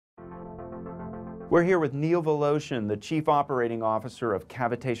We're here with Neil Voloshin, the Chief Operating Officer of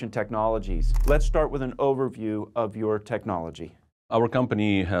Cavitation Technologies. Let's start with an overview of your technology. Our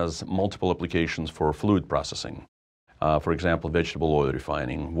company has multiple applications for fluid processing. For example, vegetable oil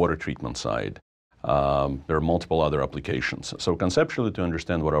refining, water treatment side. There are multiple other applications. So conceptually, to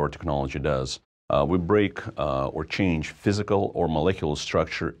understand what our technology does, we break or change physical or molecular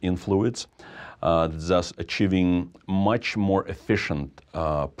structure in fluids, thus achieving much more efficient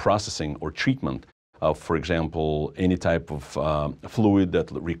processing or treatment of, for example, any type of fluid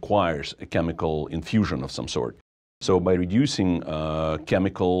that requires a chemical infusion of some sort. So by reducing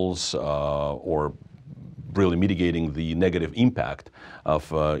chemicals or really mitigating the negative impact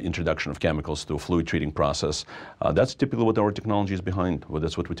of introduction of chemicals to a fluid treating process, that's typically what our technology is behind. Well,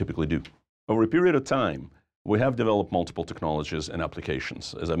 that's what we typically do. Over a period of time, we have developed multiple technologies and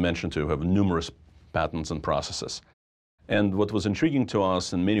applications. As I mentioned, we have numerous patents and processes. And what was intriguing to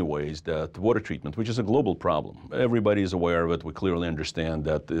us in many ways, that water treatment, which is a global problem, everybody is aware of it, we clearly understand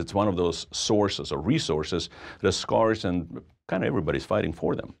that it's one of those sources or resources that is scarce and kind of everybody's fighting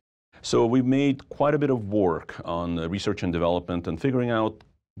for them. So we've made quite a bit of work on research and development and figuring out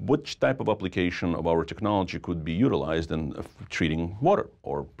which type of application of our technology could be utilized in treating water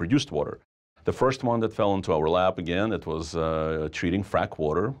or produced water. The first one that fell into our lap, again, it was treating frac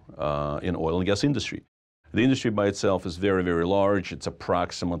water in oil and gas industry. The industry by itself is very, very large. It's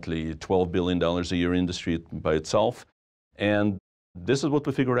approximately $12 billion a year industry by itself. And this is what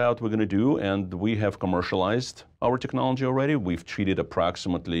we figured out we're going to do, and we have commercialized our technology already. We've treated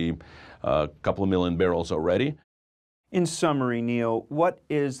approximately a couple of million barrels already. In summary, Neil, what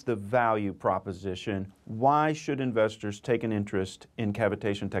is the value proposition? Why should investors take an interest in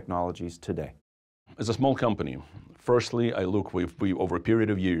Cavitation Technologies today? As a small company, firstly, over a period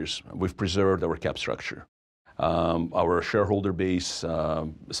of years, we've preserved our cap structure. Our shareholder base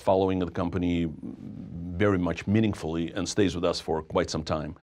is following the company very much meaningfully and stays with us for quite some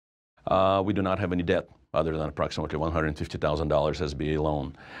time. We do not have any debt other than approximately $150,000 SBA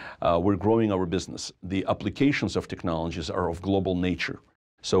loan. We're growing our business. The applications of technologies are of global nature.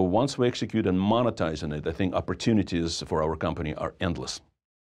 So once we execute and monetize on it, I think opportunities for our company are endless.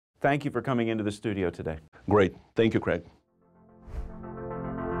 Thank you for coming into the studio today. Great. Thank you, Craig.